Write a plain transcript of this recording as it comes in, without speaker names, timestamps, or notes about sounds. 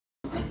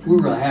We're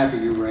real happy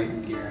you're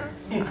writing, Gary.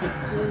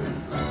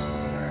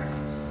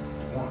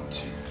 One,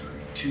 two,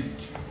 three, 2,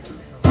 3.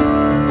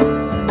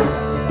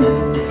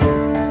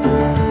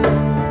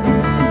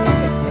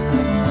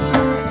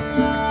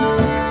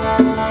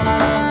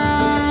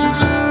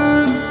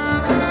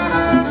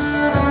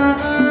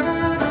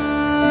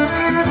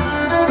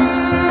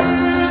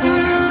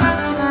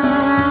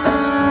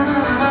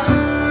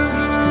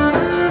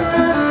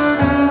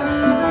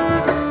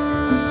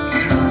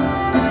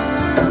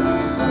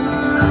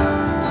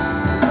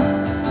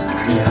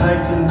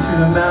 Into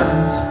the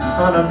mountains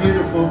on a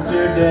beautiful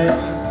clear day,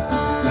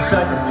 the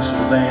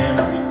sacrificial land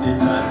we did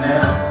not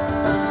have.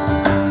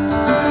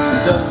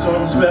 The dust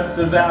storm swept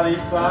the valley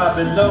far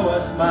below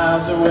us,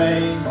 miles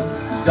away.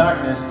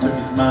 Darkness took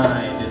his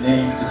mind and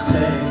aimed to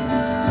stay.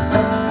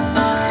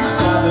 My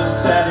father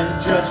sat in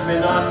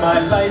judgment on my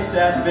life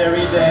that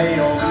very day.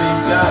 Only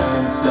God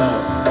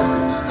himself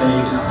could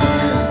stay his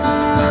hand.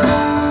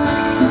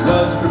 He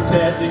was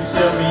prepared to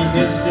kill me,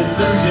 his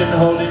delusion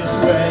holding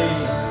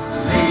sway.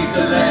 Leave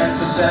the land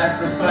to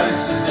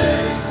sacrifice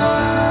today.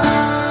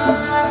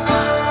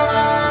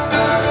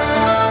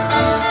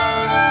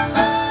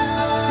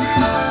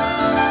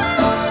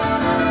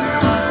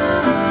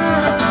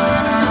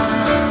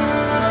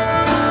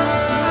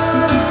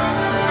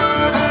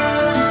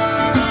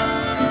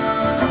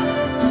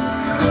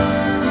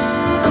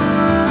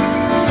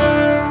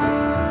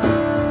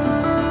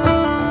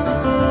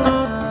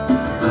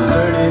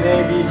 Learning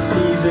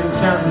ABCs and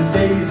counting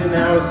days and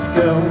hours to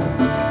go.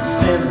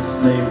 Santa's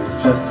sleigh was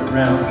just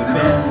around the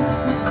bend.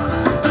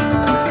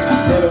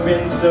 I've never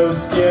been so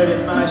scared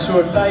in my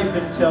short life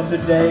until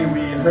today.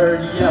 We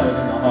heard yelling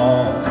in the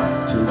hall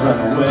to run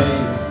away.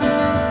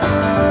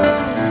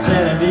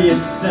 Sanity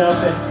itself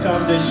had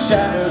come to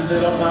shatter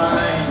little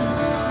minds.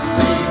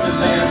 Leave the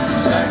lambs to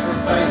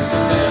sacrifice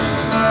today.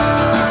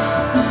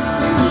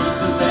 Leave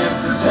the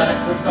lambs to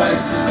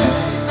sacrifice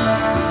today.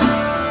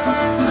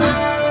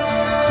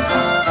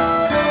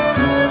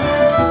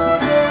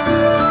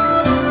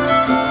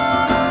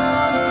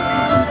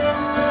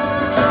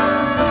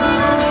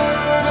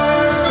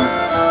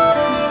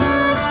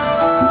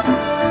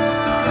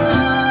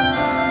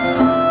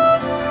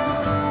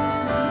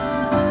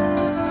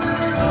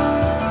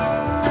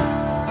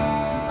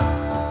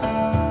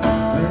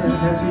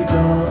 Has he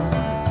gone?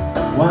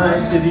 Why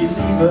did he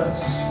leave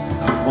us?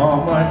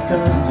 Walmart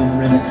guns and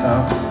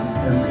rent-a-cops in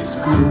every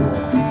school.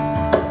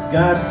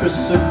 God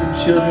forsook the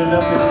children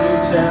up in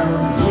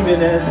Newtown.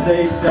 Even as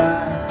they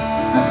died,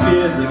 I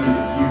fear that the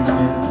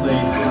union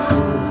played the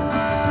fool.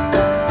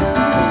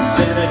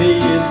 Insanity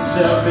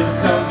itself had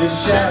come to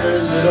shatter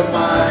little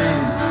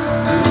minds.